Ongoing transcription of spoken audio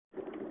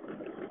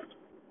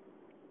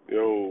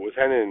Yo, what's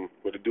happening?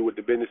 What to do with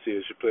the business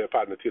is? Your player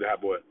partner, T the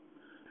Hot Boy.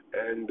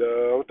 And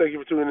thank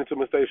you for tuning into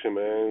my station,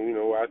 man. You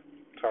know, I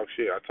talk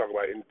shit. I talk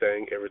about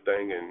anything,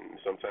 everything,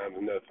 and sometimes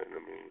nothing. I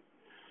mean,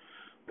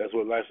 that's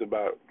what life's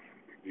about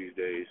these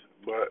days.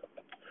 But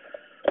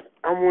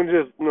I'm gonna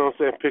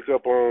just, pick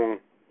up on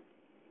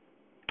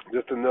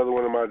just another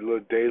one of my little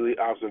daily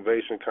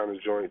observation kind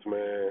of joints,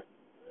 man,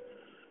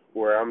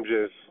 where I'm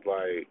just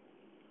like,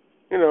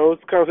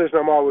 it's a conversation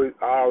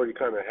I already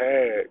kind of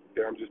had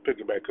that I'm just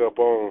picking back up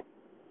on.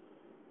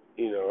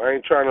 I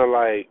ain't trying to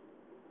like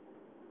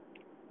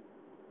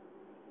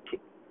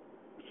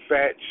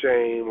fat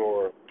shame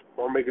or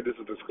making this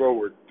a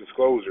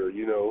disclosure.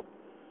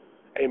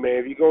 Hey man,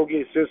 if you're gonna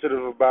get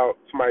sensitive about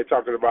somebody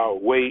talking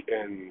about weight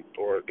and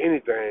or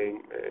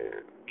anything,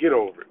 man, get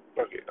over it.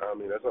 Fuck it. I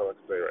mean, that's all I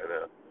can say right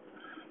now.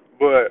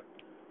 But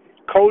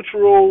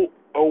cultural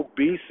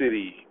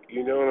obesity,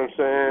 you know what I'm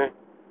saying?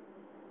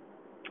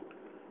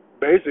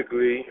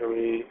 Basically, I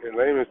mean, in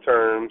layman's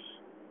terms,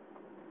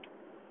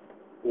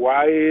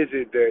 why is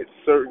it that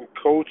certain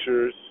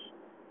cultures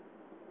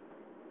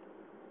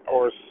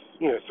or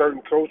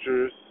certain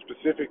cultures,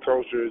 specific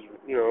cultures,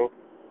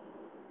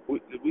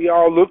 we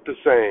all look the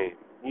same.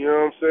 You know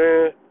what I'm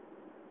saying?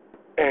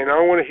 And I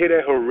don't want to hear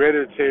that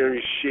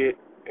hereditary shit,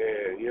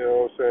 and you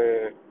know what I'm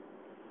saying,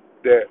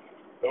 that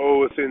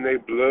it's in their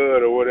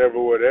blood or whatever,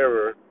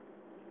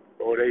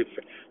 or they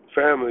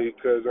family.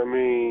 Because I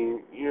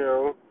mean,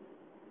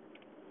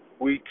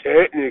 we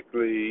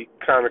technically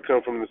kind of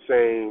come from the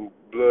same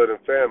blood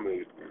and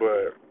family,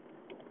 but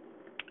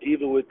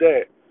even with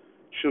that,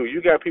 shoot,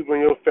 you got people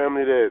in your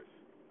family that's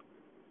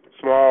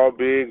small,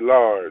 big,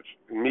 large,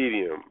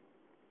 medium,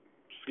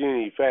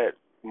 skinny, fat,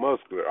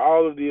 muscular,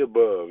 all of the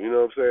above. You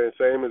know what I'm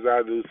saying? Same as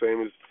I do,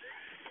 same as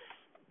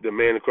the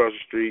man across the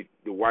street,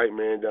 the white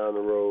man down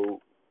the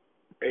road,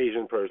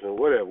 Asian person,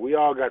 whatever. We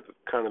all got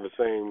kind of the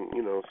same,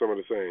 some of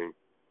the same.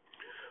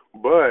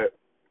 But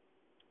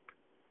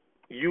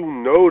you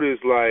notice,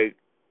 like,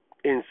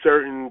 in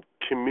certain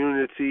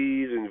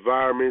communities,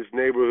 environments,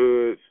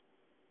 neighborhoods,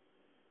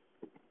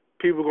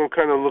 people gonna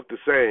kind of look the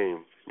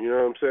same. You know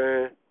what I'm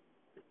saying?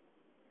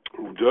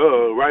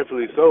 Duh,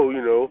 rightfully so.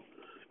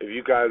 If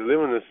you guys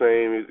live in the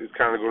same, it's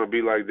kind of gonna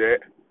be like that.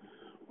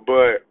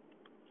 But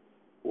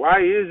why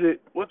is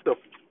it? What the?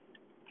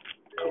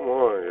 Come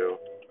on, yo.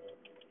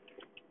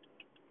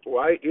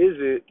 Why is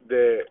it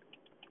that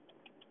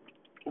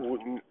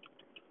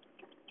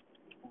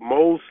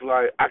most,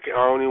 like, I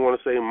don't even want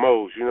to say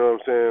most, you know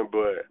what I'm saying,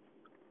 but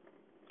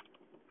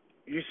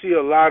you see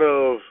a lot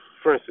of,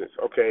 for instance,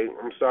 okay,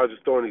 I'm sorry,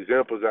 just throwing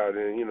examples out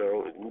there, let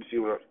me see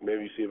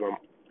maybe you see if I'm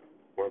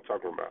what I'm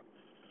talking about.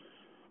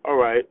 All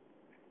right,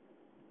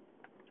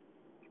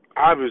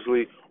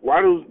 obviously,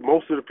 why do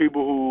most of the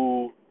people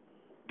who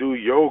do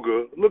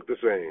yoga look the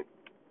same?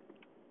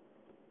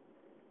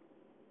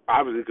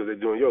 Obviously, because they're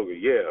doing yoga,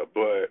 yeah,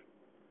 but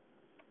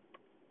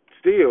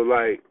still,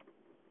 like,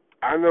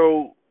 I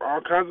know all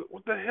kinds of,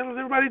 what the hell is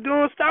everybody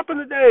doing stopping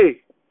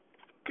today?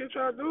 What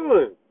y'all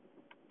doing?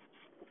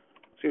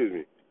 Excuse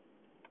me.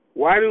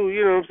 Why do,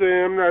 you know what I'm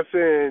saying? I'm not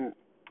saying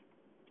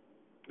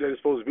that it's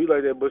supposed to be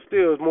like that, but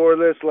still, it's more or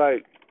less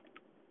like,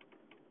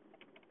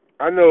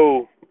 I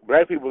know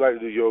black people like to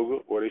do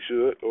yoga, or they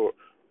should, or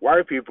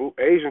white people,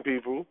 Asian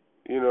people,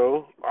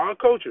 all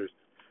cultures,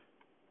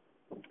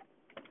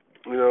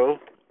 you know,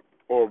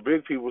 or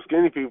big people,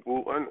 skinny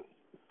people.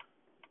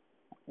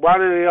 Why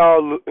do they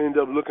all end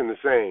up looking the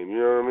same? You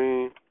know what I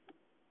mean?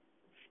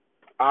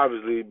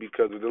 Obviously,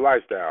 because of the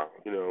lifestyle,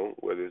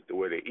 whether it's the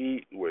way they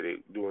eat, where they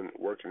doing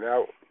working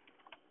out,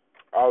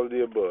 all of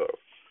the above.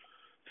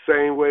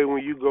 Same way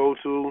when you go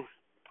to,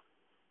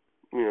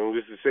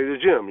 just to say the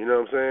gym, you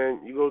know what I'm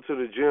saying? You go to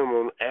the gym,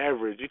 on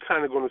average, you're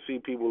kind of going to see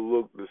people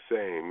look the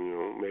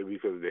same, maybe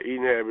because of their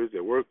eating habits,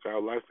 their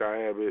workout, lifestyle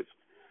habits,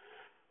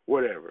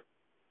 whatever.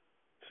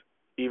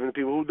 Even the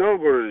people who don't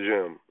go to the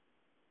gym,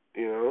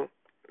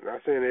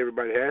 not saying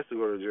everybody has to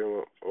go to the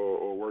gym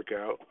or work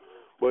out,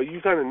 but you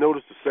kind of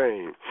notice the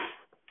same.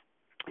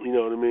 You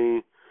know what I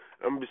mean?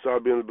 I'm going to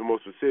start being a little bit more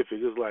specific.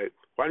 It's like,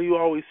 why do you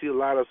always see a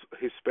lot of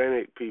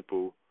Hispanic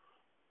people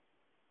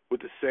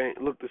with the same,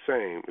 look the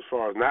same, as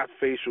far as not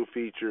facial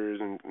features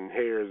and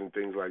hairs and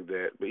things like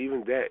that, but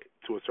even that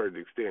to a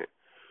certain extent.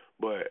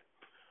 But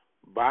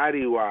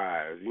body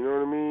wise, you know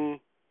what I mean?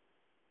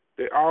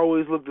 They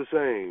always look the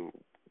same.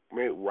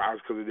 Maybe why?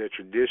 It's because of their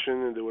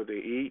tradition and what they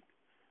eat.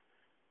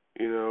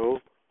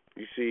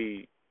 You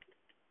see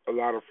a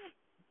lot of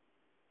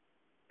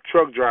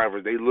truck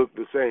drivers. They look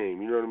the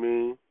same. You know what I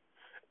mean?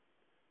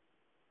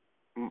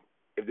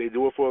 If they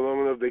do it for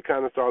long enough, they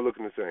kind of start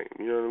looking the same.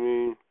 You know what I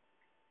mean?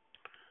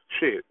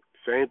 Shit,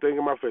 same thing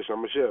in my fish.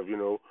 I'm a chef.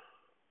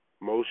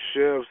 Most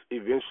chefs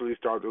eventually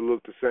start to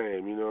look the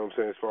same. You know what I'm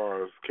saying? As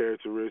far as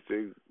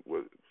characteristics,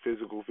 with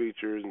physical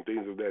features and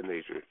things of that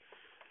nature.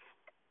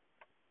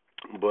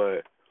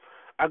 But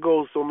I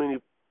go so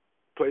many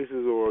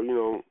places, or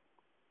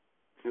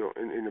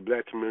in the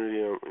black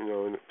community,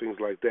 and things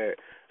like that,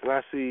 and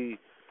I see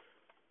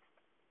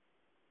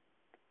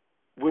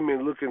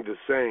women looking the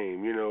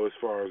same, as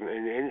far as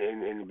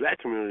in the black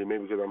community,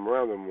 maybe because I'm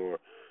around them more,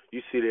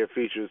 you see their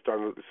features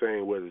starting to look the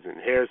same, whether it's in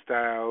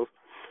hairstyles,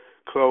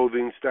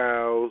 clothing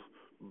styles,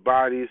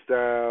 body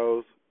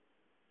styles,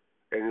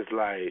 and it's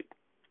like,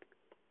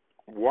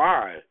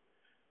 why?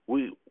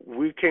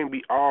 We can't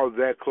be all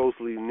that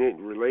closely knit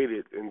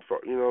related, and for,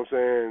 you know what I'm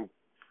saying,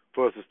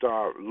 for us to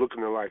start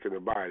looking alike in the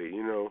body.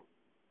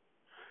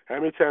 How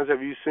many times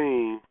have you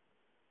seen,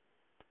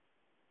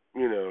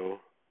 you know,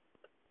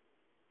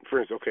 for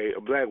instance, okay,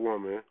 a black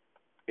woman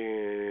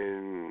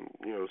in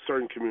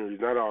certain communities,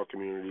 not all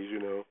communities,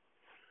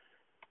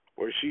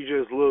 where she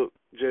just look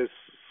just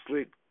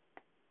slick,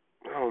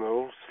 I don't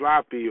know,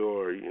 sloppy,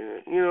 or you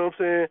know what I'm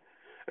saying.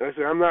 And I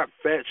said I'm not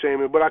fat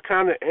shaming, but I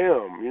kind of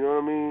am. You know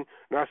what I mean?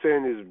 Not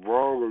saying it's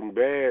wrong or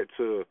bad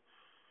to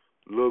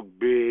look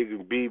big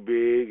and be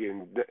big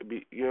and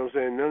be, you know what I'm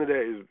saying. None of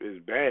that is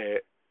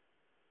bad,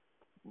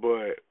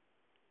 but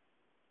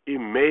it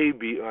may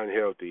be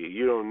unhealthy.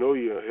 You don't know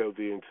you're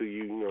unhealthy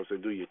until so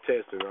do your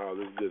test and all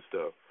this good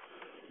stuff.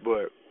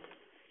 But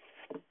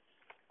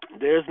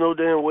there's no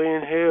damn way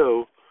in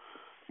hell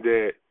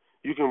that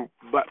you can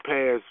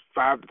pass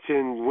 5 to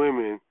 10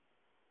 women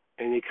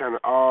and they kind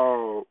of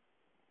all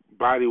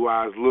body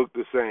wise look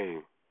the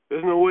same.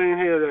 There's no way in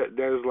hell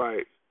that is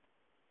like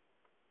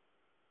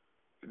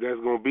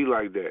that's gonna be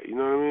like that. You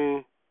know what I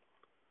mean?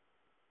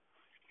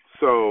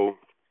 So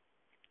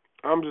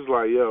I'm just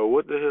like, yo,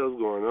 what the hell's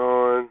going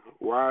on?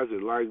 Why is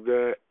it like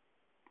that?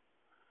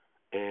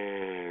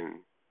 And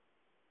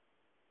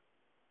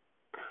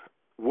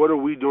what are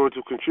we doing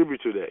to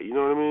contribute to that? You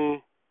know what I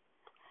mean?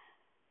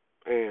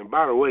 And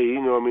by the way,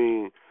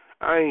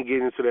 I ain't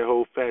getting into that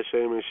whole fat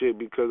shaming shit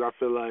because I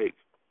feel like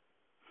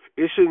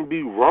it shouldn't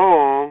be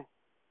wrong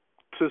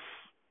to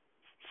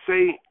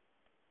say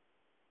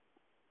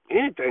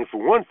anything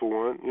for one.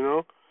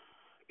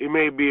 It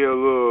may be a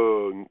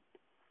little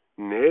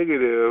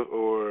negative,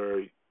 or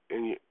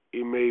and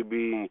it may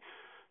be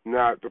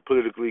not the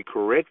politically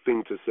correct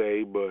thing to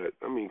say, but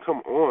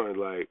come on,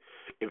 like,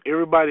 if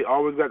everybody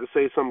always got to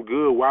say something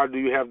good, why do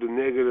you have the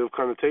negative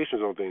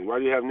connotations on things? Why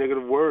do you have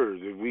negative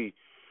words? You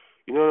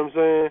know what I'm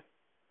saying?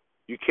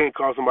 You can't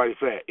call somebody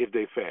fat if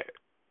they fat.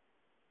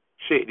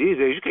 Shit, these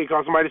days you can't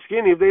call somebody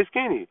skinny if they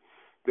skinny.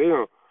 They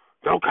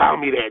don't call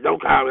me that.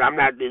 Don't call me. I'm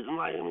not this. I'm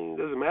like, it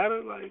doesn't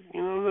matter. Like,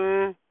 you know what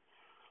I'm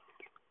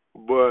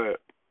saying?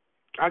 But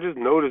I just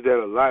noticed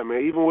that a lot,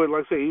 man. Even with,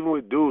 like I say, even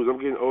with dudes, I'm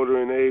getting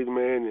older in age,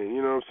 man, and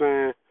you know what I'm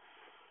saying?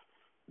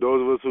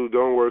 Those of us who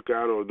don't work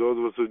out, or those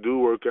of us who do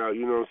work out,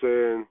 you know what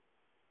I'm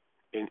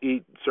saying, and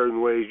eat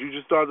certain ways, you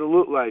just start to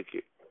look like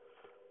it.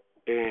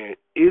 And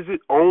is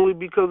it only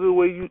because of the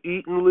way you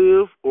eat and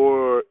live,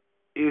 or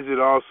is it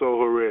also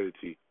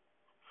heredity?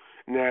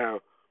 Now,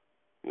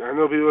 I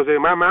know people say,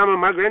 my mama,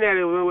 my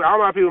granddaddy, all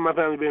my people in my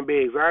family been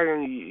big. So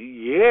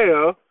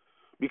yeah,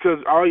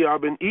 because all y'all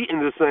been eating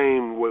the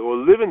same way or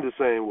living the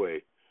same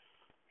way.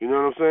 You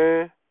know what I'm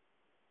saying?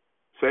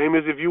 Same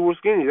as if you were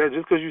skinny. That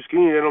just because you're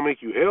skinny, that don't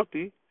make you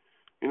healthy.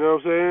 You know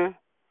what I'm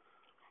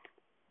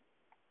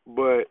saying?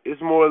 But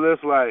it's more or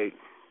less like,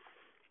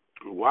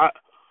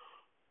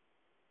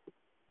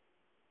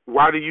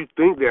 why do you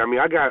think that?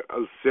 I got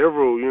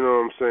several, you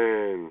know what I'm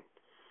saying,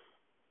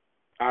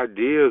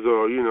 ideas,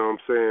 or you know what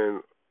I'm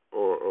saying,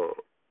 or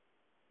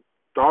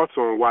thoughts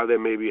on why that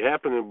may be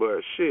happening,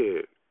 but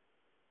shit,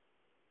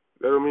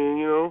 that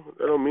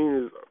don't mean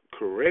it's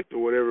correct or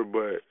whatever,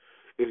 but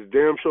it's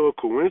damn sure a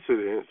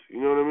coincidence,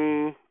 you know what I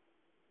mean?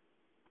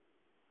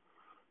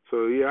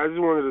 So yeah, I just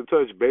wanted to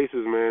touch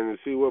bases, man, and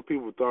see what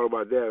people thought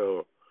about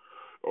that,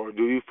 or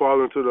do you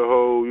fall into the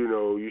whole,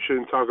 you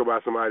shouldn't talk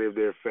about somebody if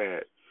they're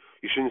fat.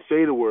 You shouldn't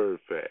say the word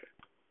fat.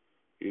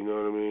 You know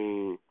what I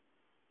mean?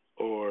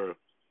 Or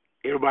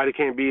everybody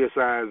can't be a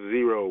size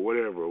 0,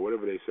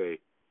 whatever they say.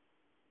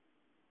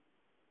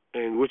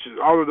 And which is,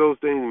 all of those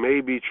things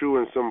may be true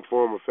in some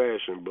form or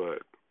fashion,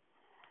 but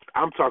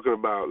I'm talking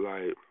about,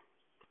 like,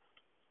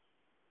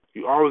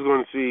 you always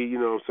going to see, you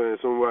know what I'm saying,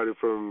 somebody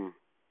from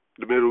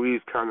the Middle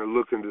East kind of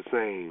looking the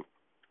same,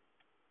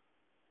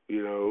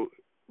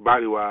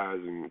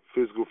 body-wise and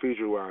physical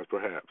feature-wise,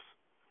 perhaps.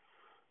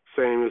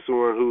 Same as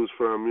someone who's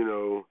from,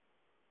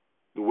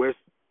 the West,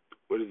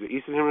 what is it,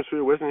 Eastern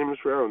Hemisphere, Western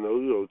Hemisphere, I don't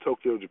know,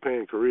 Tokyo,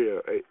 Japan,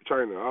 Korea,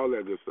 China, all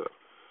that good stuff.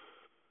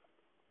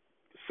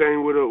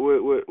 Same with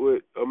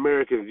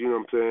Americans, you know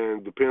what I'm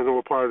saying? Depends on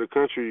what part of the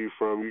country you're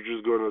from. You're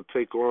just going to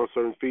take on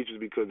certain features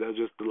because that's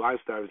just the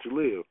lifestyle that you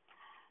live.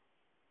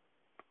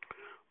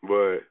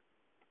 But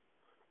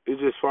it's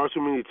just far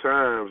too many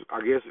times, I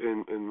guess,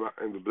 in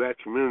the black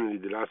community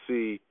that I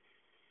see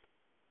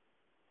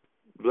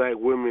black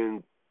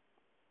women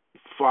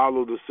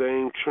follow the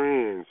same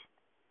trends,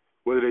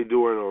 whether they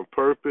do it on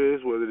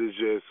purpose, whether it's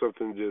just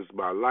something just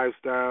by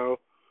lifestyle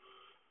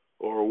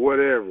or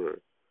whatever.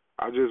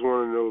 I just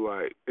want to know,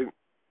 like,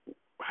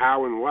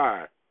 how and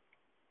why,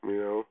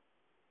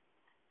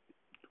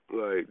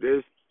 Like,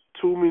 there's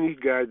too many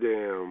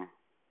goddamn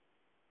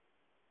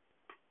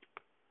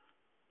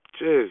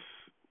just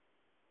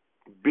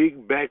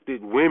big-backed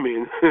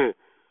women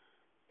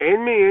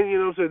and men. You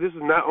know what I'm saying? This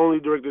is not only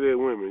directed at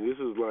women. This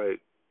is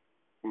like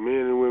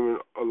men and women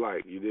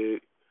alike. You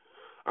dig?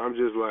 I'm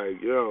just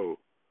like, yo.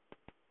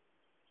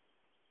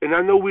 And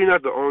I know we're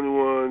not the only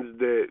ones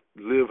that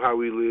live how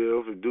we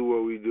live and do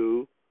what we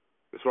do,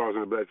 as far as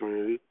in the black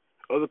community.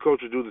 Other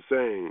cultures do the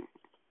same,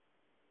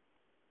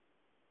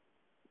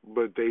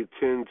 but they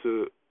tend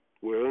to.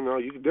 Well, no,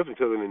 you can definitely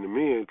tell it in the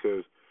men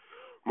because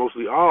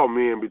mostly all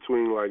men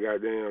between like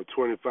goddamn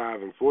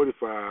 25 and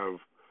 45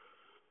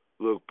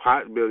 look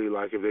pot belly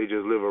like if they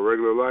just live a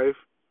regular life.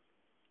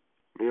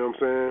 You know what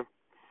I'm saying?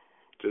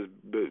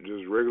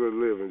 Just regular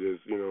living,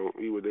 just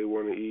eat what they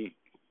want to eat.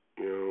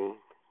 You know,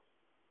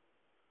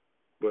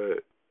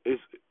 but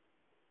it's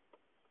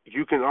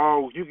you can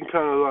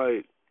kind of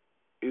like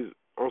is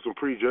on some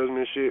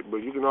prejudgment shit,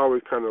 but you can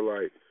always kind of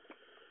like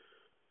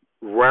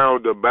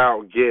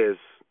roundabout guess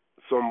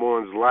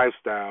someone's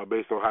lifestyle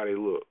based on how they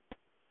look.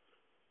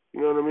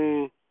 You know what I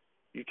mean?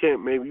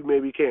 You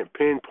maybe can't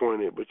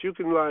pinpoint it, but you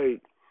can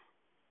like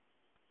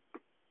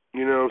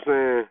what I'm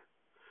saying.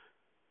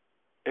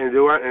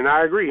 And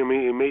I agree. I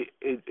mean,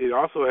 it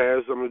also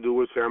has something to do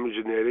with family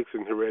genetics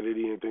and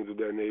heredity and things of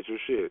that nature.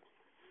 Shit.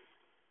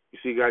 You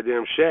see,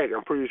 goddamn Shaq.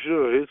 I'm pretty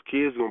sure his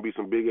kids gonna be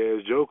some big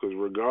ass jokers,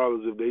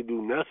 regardless if they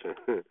do nothing.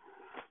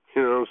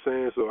 You know what I'm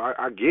saying? So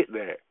I get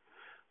that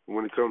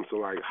when it comes to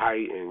like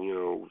height and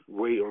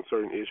weight on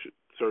certain issues,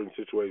 certain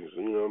situations.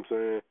 You know what I'm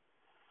saying?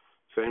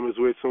 Same as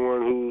with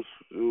someone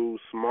who's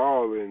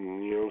small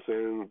and what I'm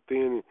saying,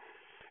 thin.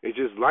 It's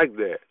just like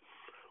that.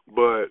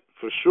 But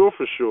for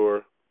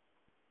sure,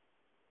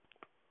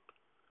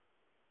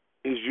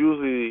 it's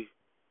usually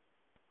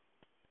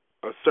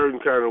a certain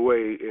kind of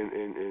way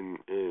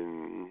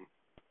in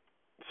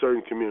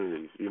certain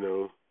communities.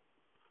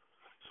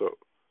 So,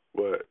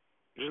 but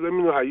just let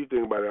me know how you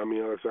think about it. I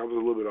mean, like I said, I was a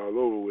little bit all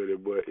over with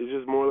it, but it's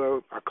just more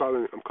like I'm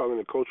calling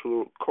it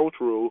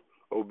cultural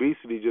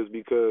obesity, just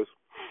because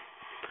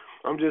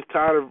I'm just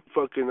tired of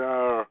fucking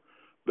our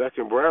black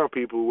and brown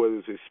people, whether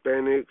it's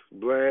Hispanics,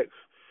 blacks,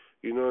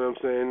 you know what I'm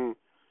saying,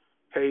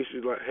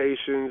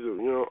 Haitians,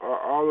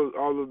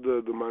 all of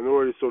the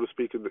minorities, so to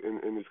speak,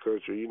 in this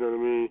country. You know what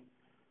I mean?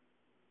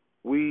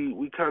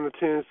 We kind of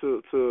tend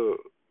to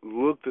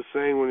look the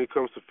same when it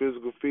comes to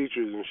physical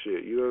features and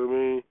shit. You know what I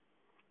mean?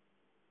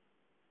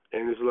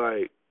 And it's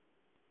like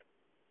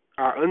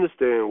I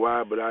understand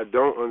why, but I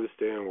don't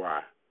understand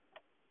why.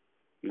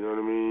 You know what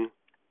I mean?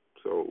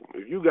 So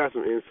if you got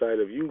some insight,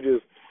 if you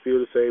just feel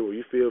the same or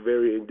you feel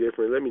very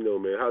indifferent, let me know,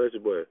 man. Holla at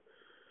your boy.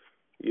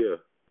 Yeah.